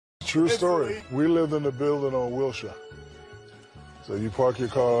True story. We lived in the building on Wilshire. So you park your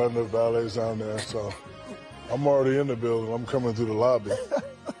car and the valet's down there. So I'm already in the building. I'm coming through the lobby.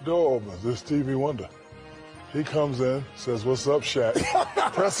 Door opens. It's Stevie Wonder. He comes in, says, "What's up, Shaq?"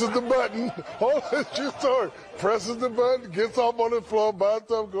 Presses the button. Hold on, true story. Presses the button, gets off on the floor, by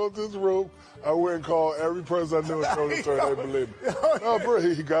himself, goes to his room. I went and called every person I knew and told the story. They believe me. No, bro,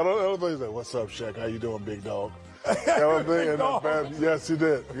 he got on the elevator. He said, "What's up, Shaq? How you doing, big dog?" You know what I mean? Yes, he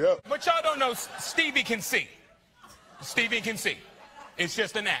did. Yep. But y'all don't know, Stevie can see. Stevie can see. It's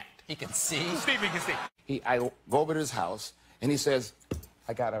just an act. He can see? Stevie can see. I go over to his house, and he says,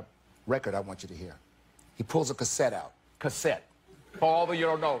 "I got a record I want you to hear." He pulls a cassette out. Cassette. For all of you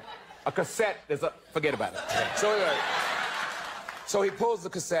don't know, a cassette is a... Forget about it. So he pulls the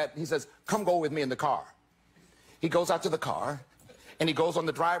cassette, and he says, "Come go with me in the car." He goes out to the car, and he goes on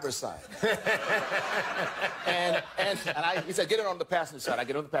the driver's side. He said, "Get it on the passenger side." I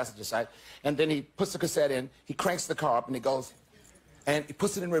get on the passenger side, and then he puts the cassette in, he cranks the car up, and he goes, and he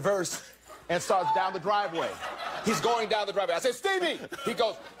puts it in reverse, and starts down the driveway. He's going down the driveway. I say, "Stevie!" He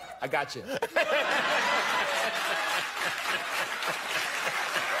goes, "I got you."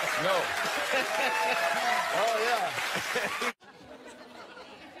 No. Oh, yeah.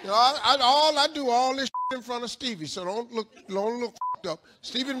 You know, all I do all this in front of Stevie, so don't look up.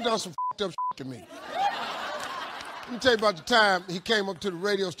 Stevie done some up to me. Let me tell you about the time he came up to the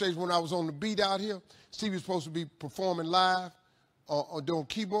radio station when I was on the beat out here. Stevie was supposed to be performing live or doing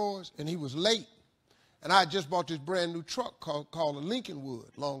keyboards, and he was late. And I had just bought this brand new truck called a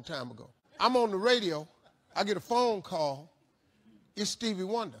Lincolnwood a long time ago. I'm on the radio. I get a phone call. It's Stevie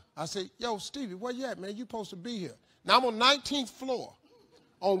Wonder. I say, "Yo, Stevie, where you at, man? You supposed to be here." Now, I'm on 19th floor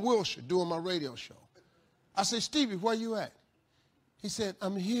on Wilshire doing my radio show. I say, "Stevie, where you at?" He said,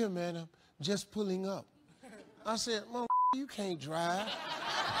 "I'm here, man. I'm just pulling up." I said, "Mother, you can't drive."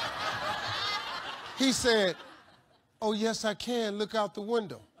 He said, "Oh, yes, I can. Look out the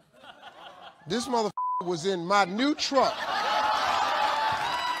window." This mother was in my new truck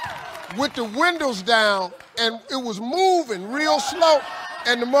with the windows down, and it was moving real slow,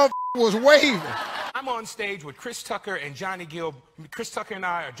 and the mother was waving. I'm on stage with Chris Tucker and Johnny Gill. Chris Tucker and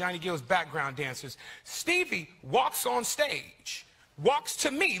I are Johnny Gill's background dancers. Stevie walks on stage, walks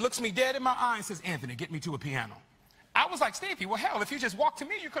to me, looks me dead in my eye and says, "Anthony, get me to a piano." I was like, "Stevie, well, hell, if you just walked to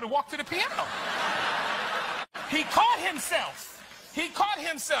me, you could have walked to the piano." He caught himself. He caught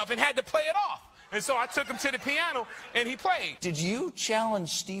himself and had to play it off. And so I took him to the piano, and he played. Did you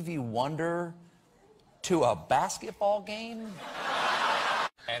challenge Stevie Wonder to a basketball game?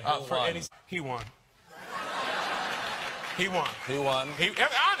 And who won? He won. He won. He won?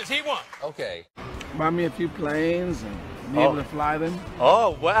 Honest, he won. Okay. Buy me a few planes and be able to fly them.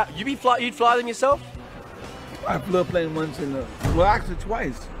 Oh, wow. You'd fly them yourself? I flew a plane once well, actually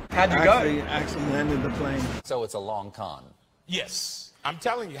twice. How'd you go? Actually landed the plane. So it's a long con. Yes. I'm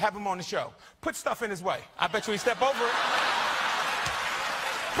telling you, have him on the show. Put stuff in his way. I bet you he step over it.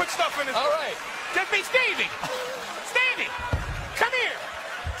 Put stuff in his way. All right. Just be Stevie. Stevie, come here.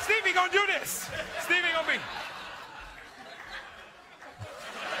 Stevie gonna do this. Stevie gonna be.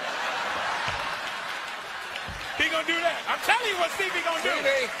 He gonna do that. I'm telling you what Stevie gonna do.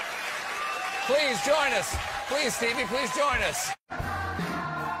 Stevie, please join us. Please, Stevie, please join us.